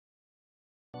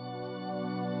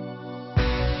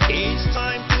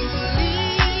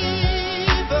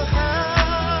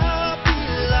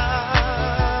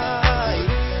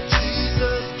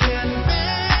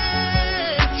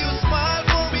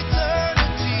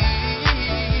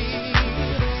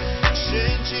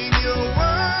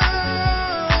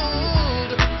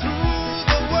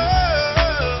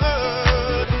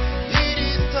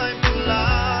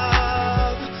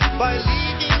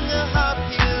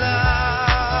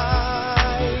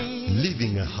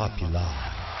happy life.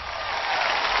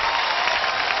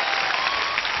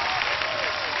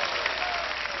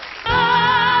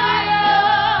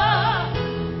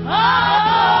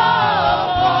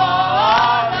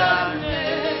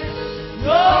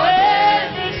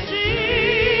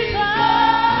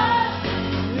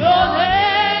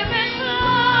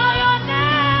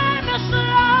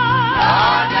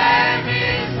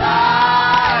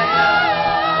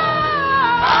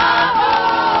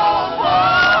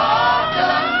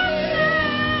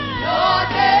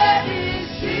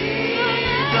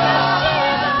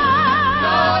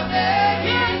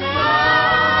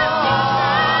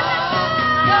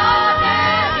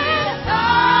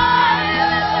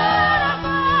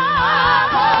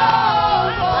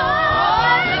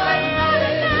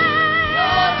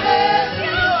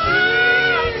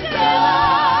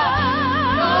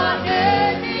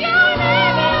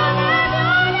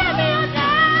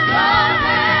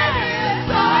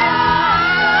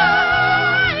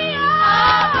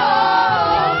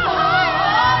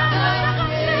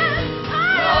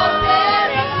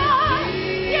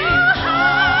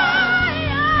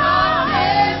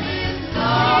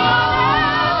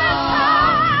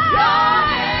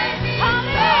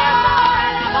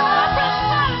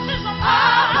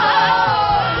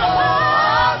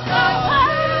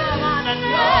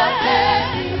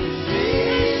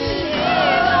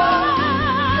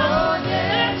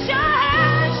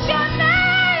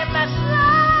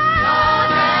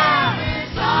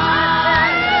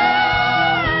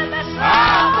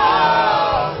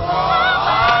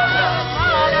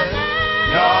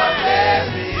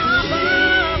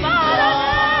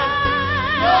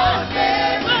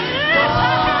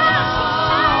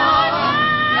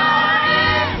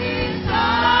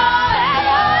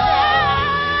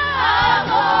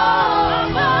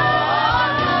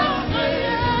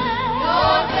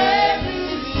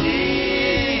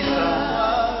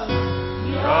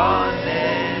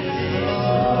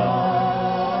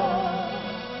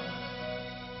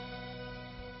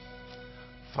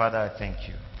 Father, I thank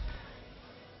you.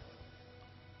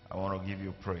 I want to give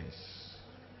you praise.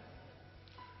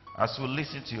 As we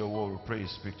listen to your word, we pray you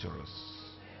speak to us.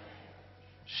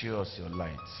 Show us your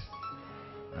light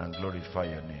and glorify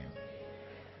your name.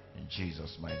 In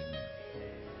Jesus' mighty name.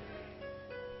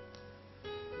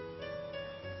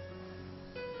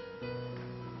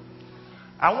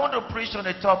 I want to preach on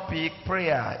the topic,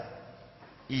 prayer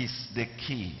is the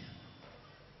key.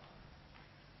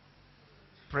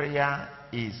 Prayer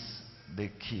is the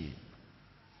key.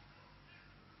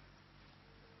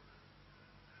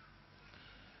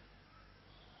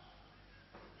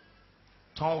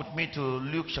 Turn with me to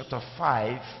Luke chapter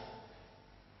 5.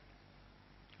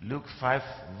 Luke 5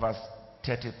 verse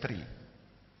 33.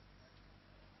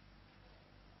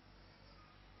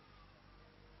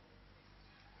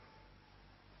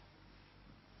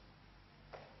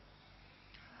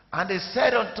 And they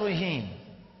said unto him,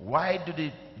 why do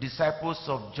the disciples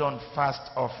of John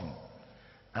fast often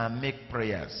and make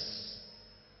prayers,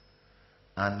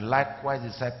 and likewise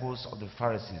disciples of the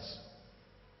Pharisees,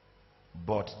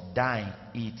 but dine,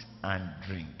 eat, and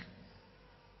drink?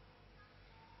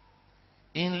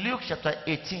 In Luke chapter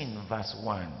 18 verse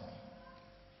 1,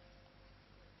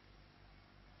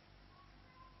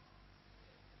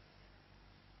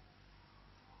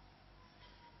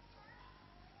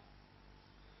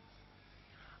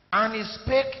 and he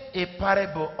spake a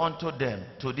parable unto them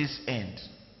to this end,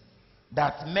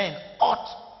 that men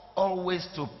ought always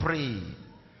to pray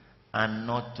and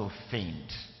not to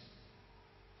faint.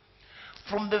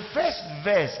 From the first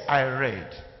verse I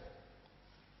read,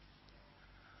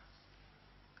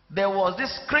 there was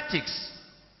this critics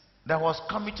that was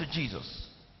coming to Jesus,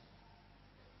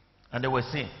 and they were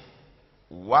saying,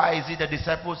 why is it the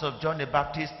disciples of John the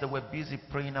Baptist, they were busy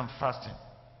praying and fasting,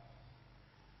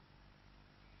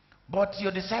 but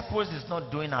your disciples is not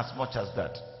doing as much as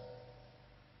that?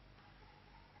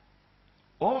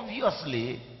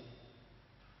 Obviously,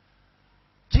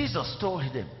 Jesus told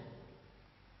them,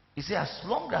 he said, as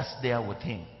long as they are with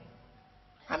him,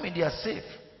 they are safe.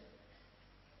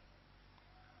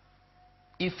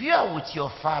 If you are with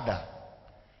your father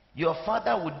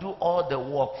will do all the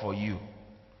work for you,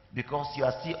 because you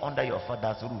are still under your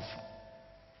father's roof.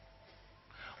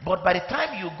 But by the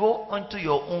time you go onto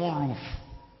your own roof,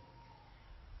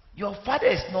 your father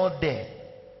is not there.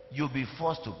 You'll be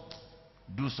forced to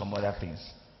do some other things.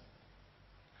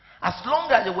 As long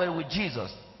as they were with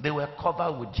Jesus, they were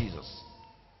covered with Jesus.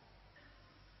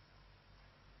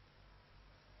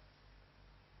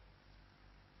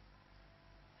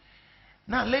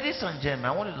 Now, ladies and gentlemen,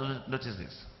 I want you to notice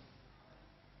this.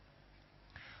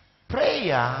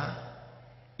 Prayer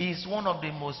is one of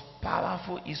the most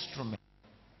powerful instruments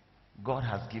God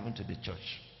has given to the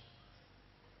church.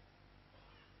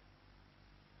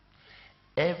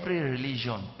 Every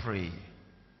religion pray.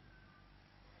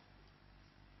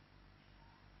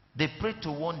 They pray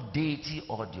to one deity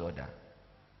or the other.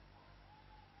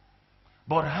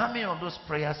 But how many of those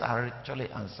prayers are actually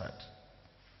answered?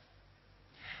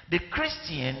 The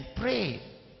Christian pray.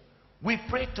 We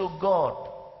pray to God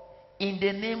in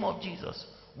the name of Jesus.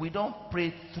 We don't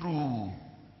pray through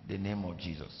the name of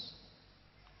Jesus.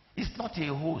 It's not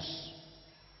a host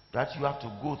that you have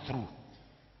to go through.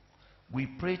 We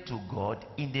pray to God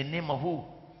in the name of who?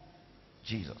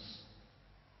 Jesus.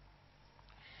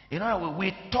 You know,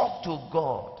 we talk to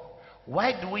God.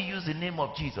 Why do we use the name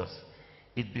of Jesus?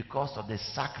 It's because of the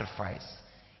sacrifice.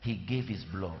 He gave his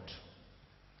blood.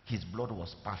 His blood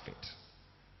was perfect.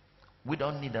 We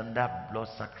don't need another blood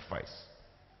sacrifice.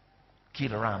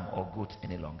 Kill a ram or goat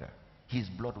any longer. His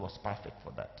blood was perfect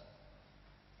for that.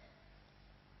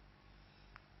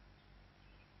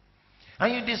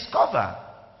 And you discover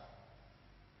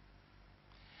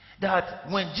that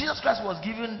when Jesus Christ was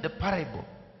given the parable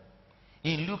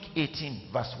in Luke 18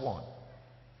 verse 1,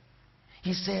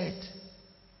 he said,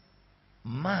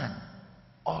 man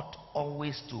ought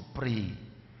always to pray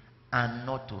and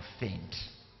not to faint.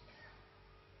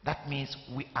 That means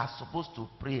we are supposed to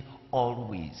pray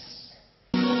always.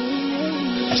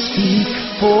 I speak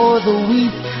for the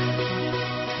weak.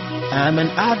 I'm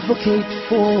an advocate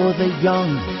for the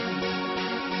young.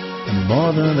 I'm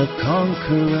more than a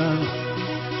conqueror.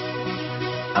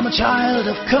 I'm a child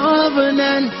of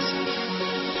covenant.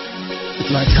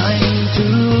 It's my time to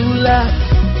laugh,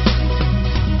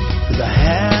 'cause I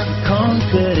have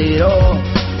conquered it all.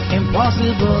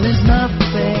 Impossible is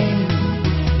nothing.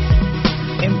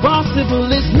 Impossible